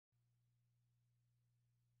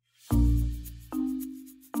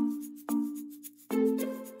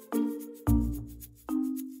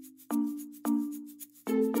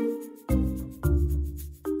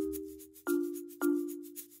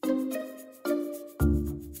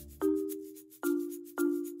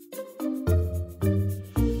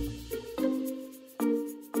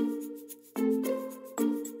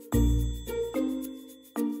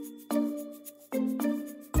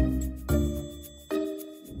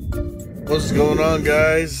What's going on,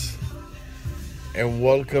 guys? And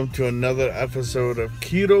welcome to another episode of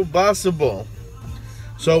Keto Possible.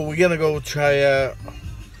 So we're gonna go try out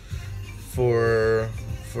for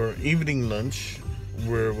evening lunch.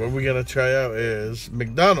 What we're gonna try out is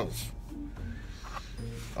McDonald's.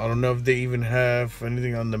 I don't know if they even have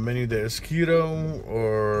anything on the menu that is keto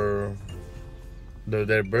or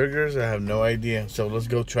their burgers. I have no idea. So let's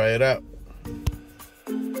go try it out.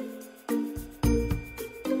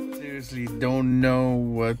 Seriously, don't know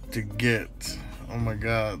what to get. Oh my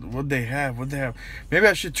god, what they have? Maybe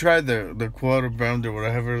I should try the quarter pounder,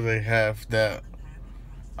 whatever they have. That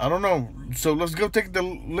I don't know. So let's go take a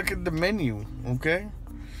look at the menu, okay?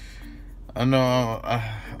 I know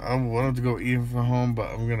I wanted to go eat from home, but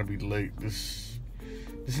I'm gonna be late. This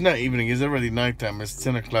is not evening. It's already nighttime. It's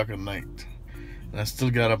 10 o'clock at night, and I still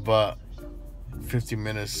got about 50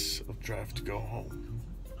 minutes of drive to go home.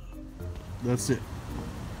 That's it.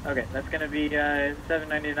 Okay, that's gonna be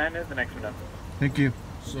 $7.99 is the next one up. Thank you.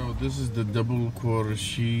 So this is the double quarter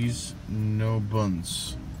cheese, no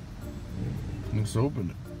buns. Let's open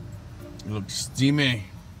it. It looks steamy.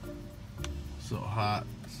 So hot.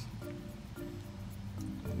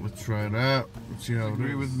 Let's try it out. Let's see how it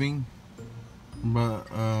agree with me. But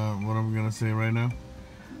what I'm gonna say right now,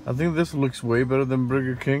 I think this looks way better than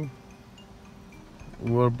Burger King.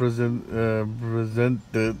 Well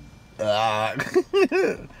presented.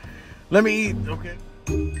 Let me eat, okay?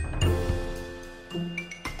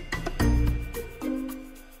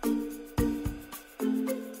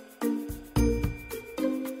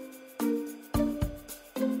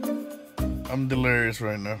 I'm delirious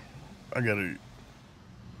right now. I gotta eat.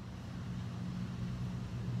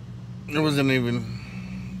 It wasn't even.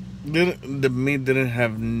 The meat didn't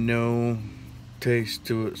have no taste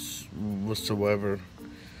to it whatsoever.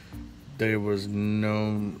 There was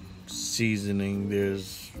no seasoning.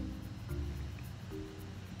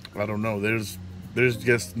 I don't know. There's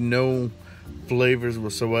just no flavors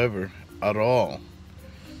whatsoever at all.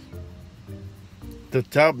 The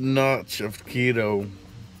top notch of keto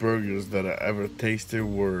burgers that I ever tasted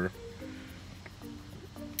were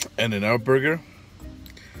In-N-Out Burger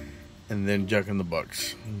and then Jack in the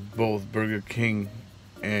Box. Both Burger King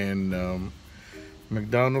and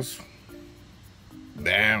McDonald's.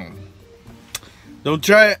 Damn. Don't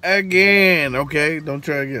try it again, okay? Don't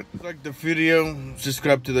try again. Like the video,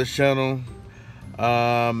 subscribe to the channel.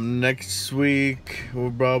 Next week,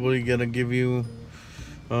 we're probably gonna give you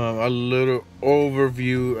a little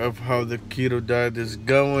overview of how the keto diet is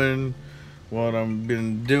going, what I've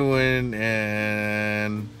been doing,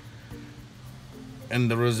 and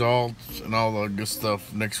the results and all the good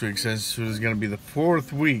stuff next week, since it's gonna be the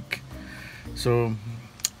 4th week. So,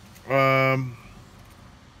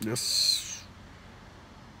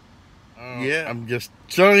 yeah, I'm just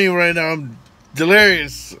telling you right now, I'm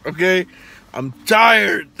delirious, okay? I'm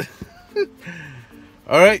tired.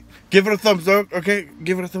 Alright, give it a thumbs up, okay?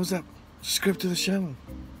 Give it a thumbs up. Subscribe to the channel.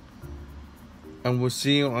 And we'll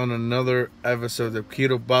see you on another episode of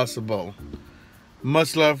Keto Possible.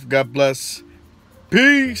 Much love, God bless.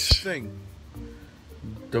 Peace.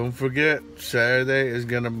 Don't forget, Saturday is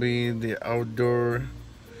gonna be the outdoor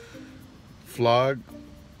vlog,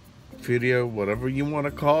 video, whatever you want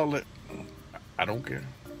to call it. I don't care.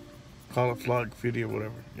 Call it vlog, video,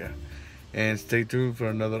 whatever. Yeah. And stay tuned for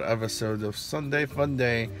another episode of Sunday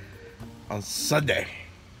Funday on Sunday.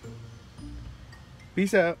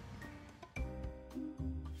 Peace out.